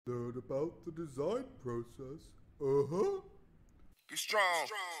Learn about the design process. Uh-huh. Get strong.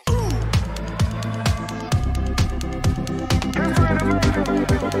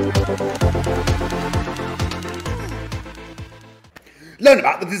 Learn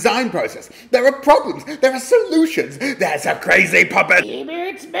about the design process. There are problems. There are solutions. There's a crazy puppet.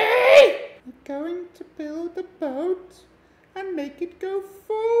 It's me! We're going to build a boat and make it go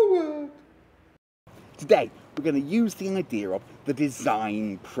forward. Today, we're going to use the idea of the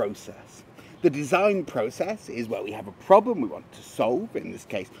design process. The design process is where we have a problem we want to solve, in this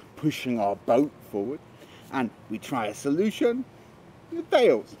case, pushing our boat forward, and we try a solution, it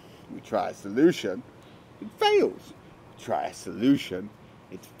fails. We try a solution, it fails. We try a solution,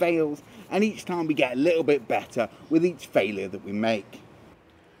 it fails, and each time we get a little bit better with each failure that we make.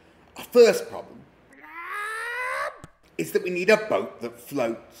 Our first problem is that we need a boat that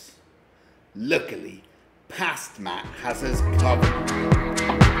floats. Luckily, Past Matt has us covered.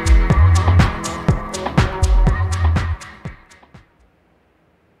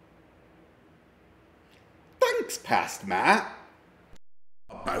 Thanks, Past Matt.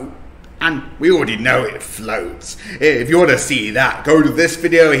 Boat, and we already know it floats. If you want to see that, go to this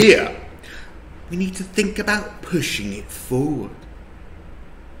video here. We need to think about pushing it forward.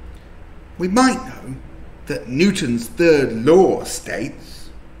 We might know that Newton's third law states,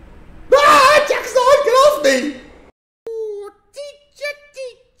 Jackson, get off me! Oh,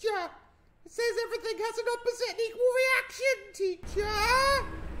 teacher! It says everything has an opposite and equal reaction, teacher!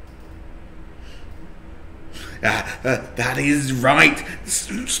 That is right.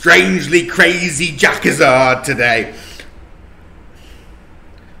 Strangely crazy Jackazard today.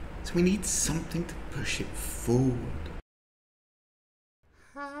 So we need something to push it forward.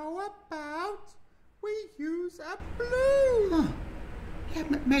 How about we use a balloon? Huh. Yeah,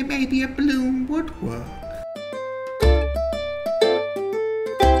 maybe a balloon would work.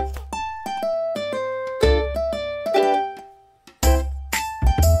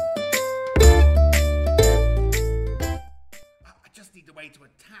 I just need a way to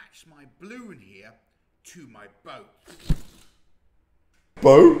attach my balloon here to my boat.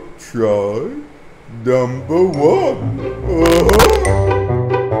 Boat try number 1. Uh-huh.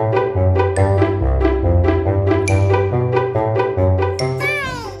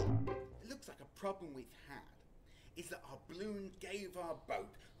 Problem we've had is that our balloon gave our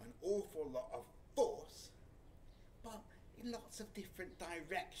boat an awful lot of force, but in lots of different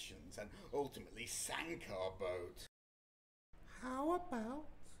directions, and ultimately sank our boat. How about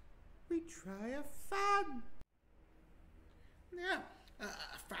we try a fan? Yeah,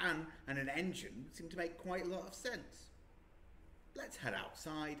 a fan and an engine seem to make quite a lot of sense. Let's head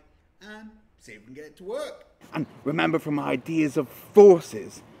outside and see if we can get it to work. And remember from our ideas of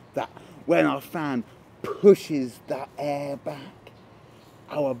forces that when our fan pushes that air back,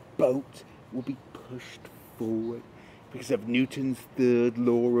 our boat will be pushed forward because of Newton's third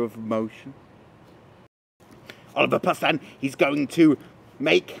law of motion. Oliver Pustan, he's going to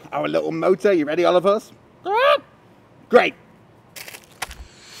make our little motor. You ready, Oliver? Great.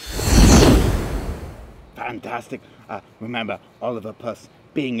 Fantastic. Remember, Oliver Puss,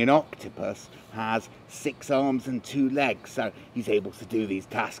 being an octopus, has 6 arms and 2 legs, so he's able to do these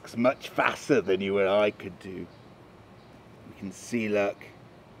tasks much faster than you and I could do. We can see, look,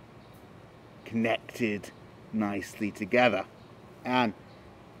 connected nicely together. And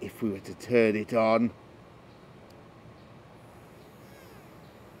if we were to turn it on,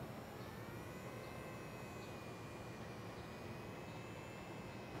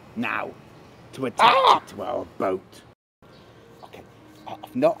 now to attach it to our boat. Okay,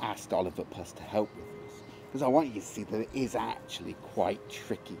 I've not asked Oliver Puss to help with this because I want you to see that it is actually quite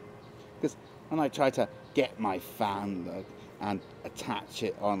tricky. Because when I try to get my fan, look, and attach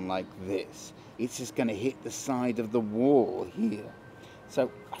it on like this, it's just going to hit the side of the wall here. So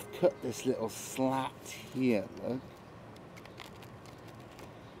I've cut this little slat here, look,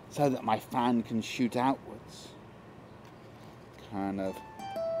 so that my fan can shoot outwards. Kind of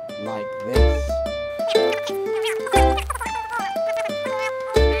like this.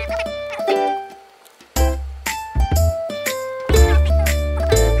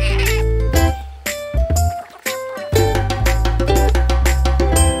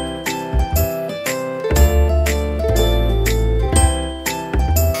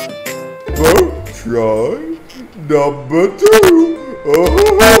 Boat try number 2. Uh-huh.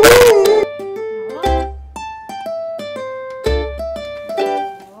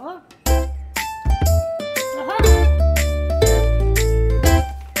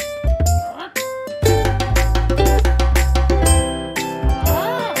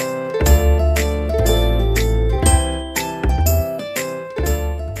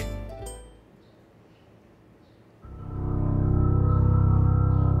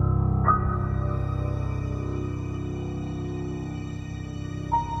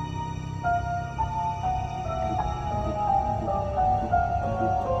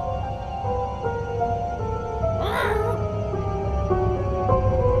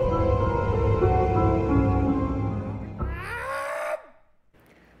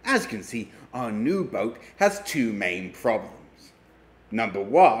 As you can see, our new boat has two main problems. Number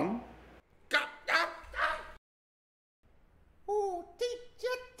one, Oh,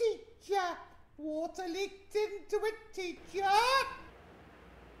 teacher, water leaked into it, teacher.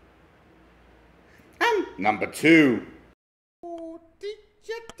 and number two, Oh,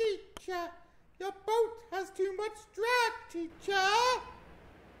 teacher, your boat has too much drag, teacher.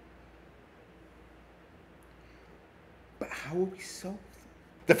 but how will we solve them?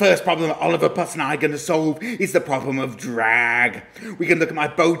 The first problem that Oliver, Puss and I are going to solve is the problem of drag. We can look at my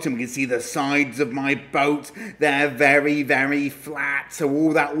boat and we can see the sides of my boat. They're very, very flat, so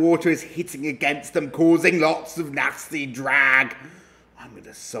all that water is hitting against them, causing lots of nasty drag. I'm going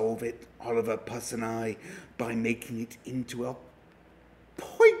to solve it, Oliver, Puss and I, by making it into a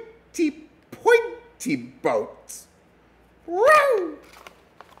pointy boat. Woo!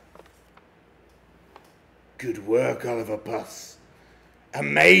 Good work, Oliver, Puss.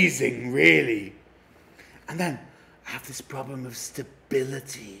 Amazing, really. And then I have this problem of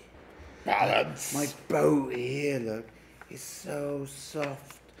stability. Balance. My boat here, look, is so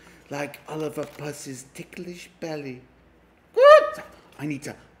soft, like Oliver Puss's ticklish belly. Good. So I need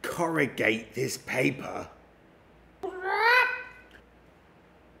to corrugate this paper.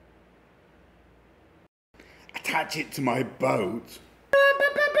 Attach it to my boat.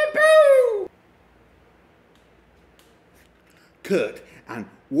 Cut and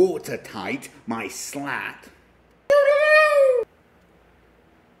watertight my slat.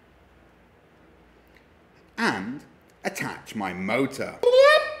 And attach my motor.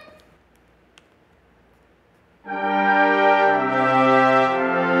 Alright.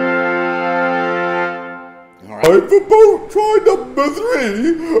 I'm the boat try number 3.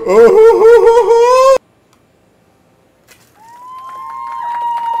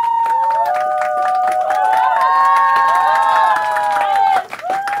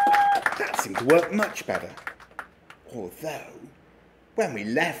 That seemed to work much better. Although, when we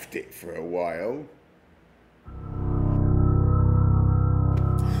left it for a while...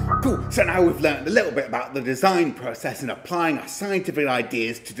 Cool, so now we've learned a little bit about the design process and applying our scientific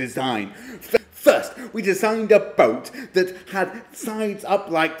ideas to design. First, we designed a boat that had sides up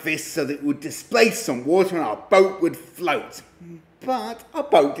like this so that it would displace some water and our boat would float. But our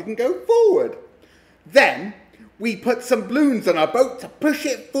boat didn't go forward. Then, we put some balloons on our boat to push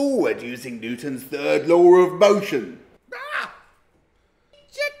it forward using Newton's third law of motion.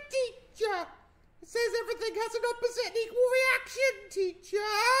 Teacher, it says everything has an opposite and equal reaction,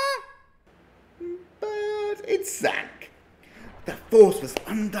 teacher. But it sank. The force was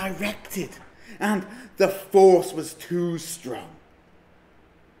undirected, and the force was too strong.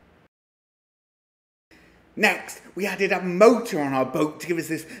 Next, we added a motor on our boat to give us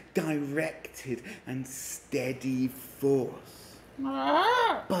this directed and steady force.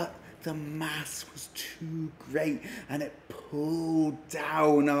 But the mass was too great, and it pulled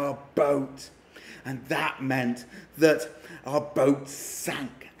down our boat. And that meant that our boat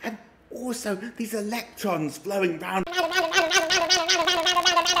sank. And also, these electrons flowing round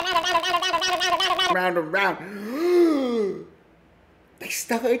and round, they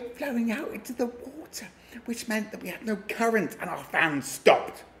started flowing out into the water, which meant that we had no current and our fan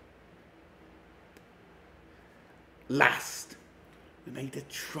stopped. Last, we made a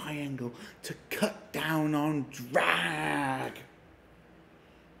triangle to cut down on drag.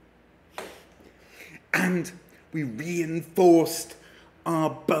 And we reinforced our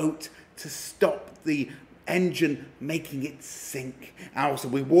boat to stop the engine making it sink. And also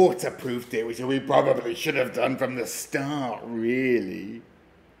we waterproofed it, which we probably should have done from the start, really.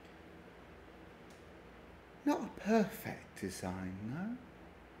 Not a perfect design, no.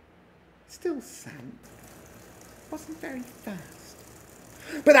 Still sank. Wasn't very fast.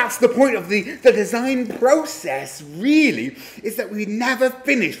 But that's the point of the design process, really, is that we never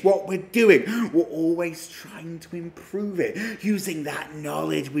finish what we're doing. We're always trying to improve it, using that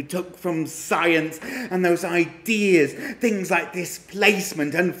knowledge we took from science and those ideas, things like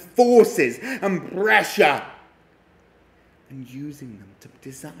displacement and forces and pressure, and using them to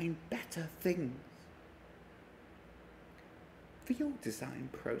design better things. For your design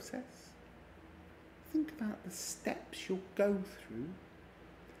process, think about the steps you'll go through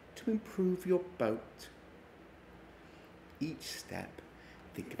to improve your boat. Each step,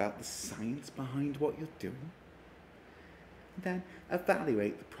 think about the science behind what you're doing, and then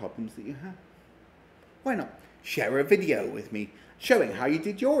evaluate the problems that you have. Why not share a video with me showing how you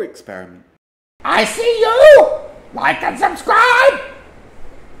did your experiment? I see you! Like and subscribe!